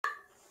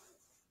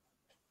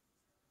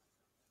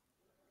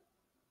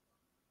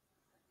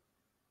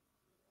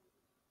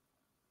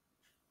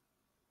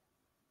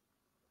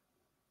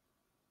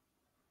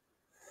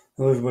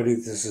Hello everybody,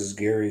 this is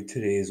Gary.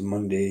 Today is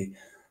Monday,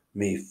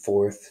 May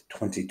 4th,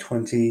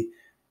 2020. It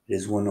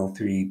is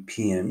 1:03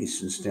 p.m.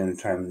 Eastern Standard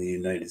Time in the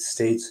United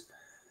States.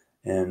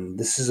 And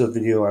this is a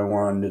video I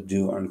wanted to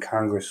do on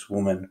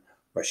Congresswoman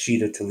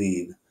Rashida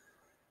Tlaib.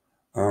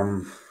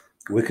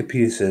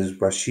 Wikipedia says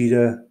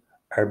Rashida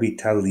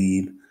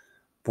Tlaib,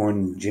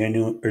 born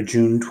June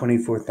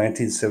 24th,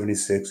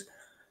 1976,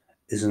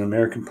 is an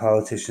American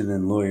politician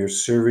and lawyer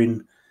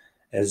serving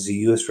as the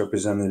U.S.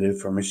 Representative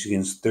for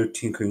Michigan's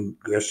 13th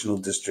Congressional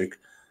District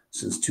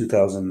since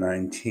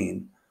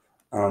 2019.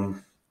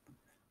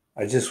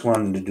 I just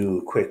wanted to do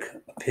a quick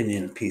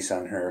opinion piece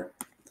on her.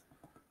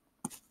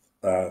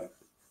 I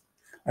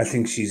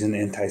think she's an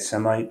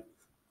antisemite.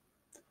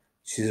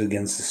 She's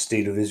against the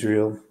state of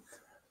Israel.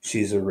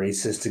 She's a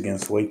racist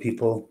against white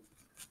people.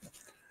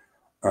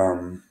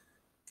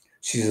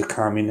 She's a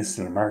communist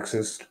and a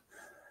marxist.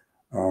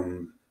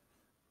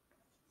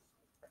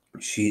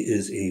 She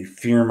is a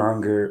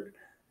fearmonger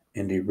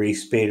and a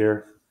race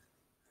baiter.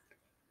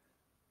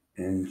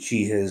 And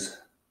she has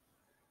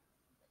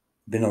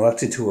been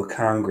elected to a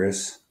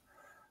Congress,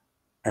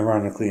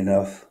 ironically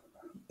enough,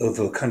 of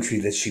a country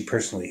that she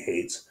personally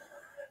hates.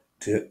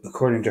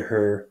 According to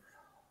her,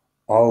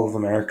 all of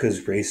America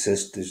is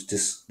racist.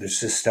 There's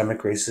systemic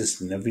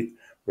racism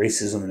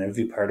in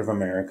every part of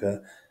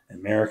America.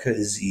 America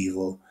is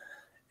evil,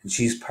 and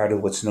she's part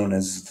of what's known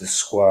as the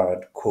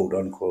Squad, quote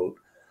unquote,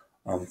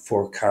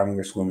 for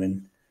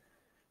congresswomen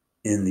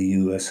in the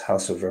U.S.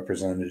 House of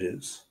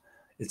Representatives.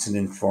 It's an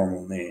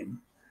informal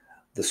name.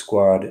 The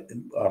Squad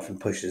often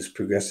pushes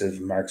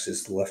progressive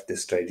Marxist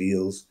leftist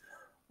ideals,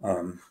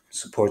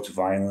 supports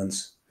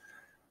violence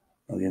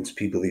against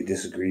people they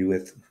disagree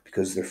with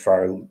because they're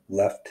far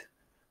left,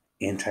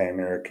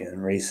 anti-American, and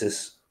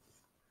racist,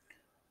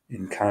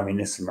 and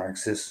communist and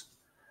Marxist.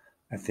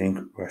 I think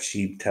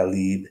Rashida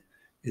Tlaib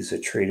is a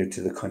traitor to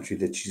the country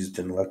that she's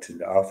been elected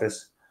into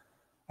office.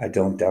 I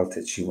don't doubt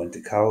that she went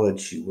to college,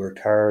 she worked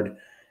hard,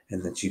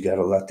 and that she got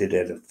elected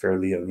at a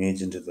fairly young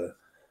age into the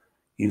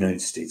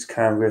United States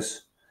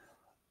Congress.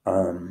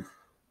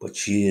 But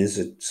she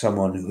is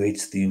someone who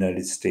hates the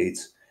United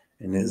States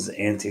and is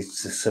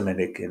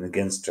anti-Semitic and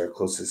against our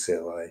closest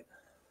ally,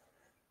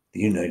 the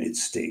United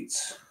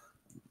States.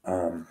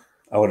 I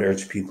would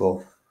urge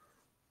people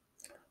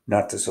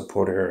not to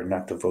support her,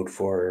 not to vote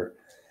for her,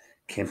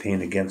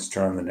 campaign against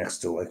her on the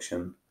next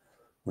election,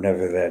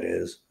 whenever that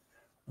is.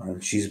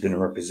 She's been a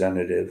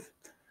representative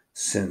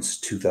since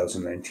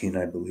 2019,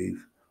 I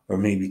believe, or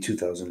maybe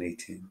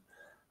 2018.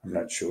 I'm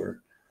not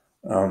sure.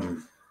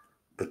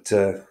 But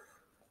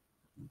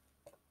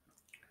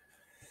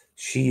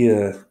she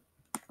is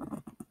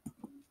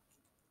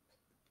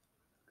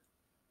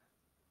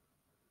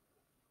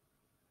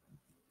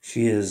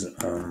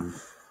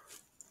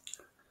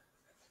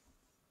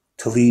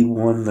Tlaib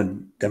won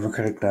the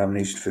Democratic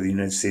nomination for the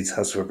United States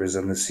House of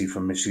Representatives seat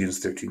from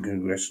Michigan's 13th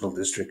Congressional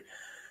District.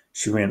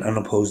 She ran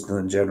unopposed in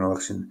the general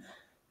election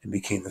and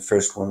became the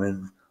first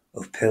woman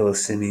of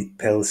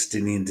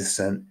Palestinian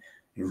descent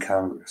in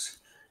Congress.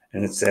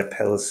 And it's that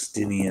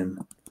Palestinian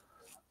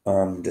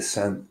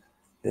descent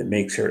that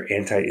makes her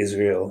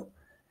anti-Israel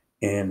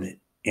and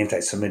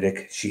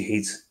anti-Semitic. She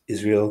hates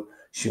Israel.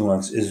 She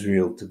wants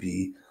Israel to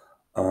be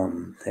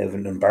have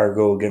an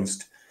embargo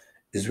against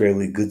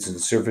Israeli goods and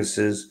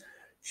services.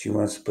 She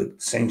wants to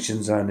put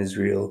sanctions on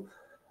Israel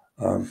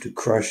to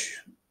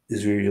crush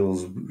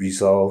Israel's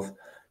resolve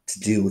to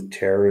deal with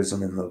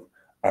terrorism in the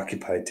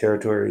occupied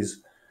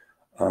territories.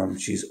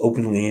 She's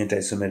openly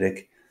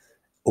anti-Semitic,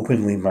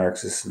 openly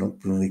Marxist, and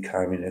openly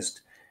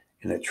communist,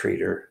 and a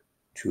traitor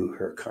to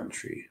her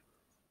country,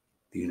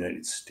 the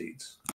United States.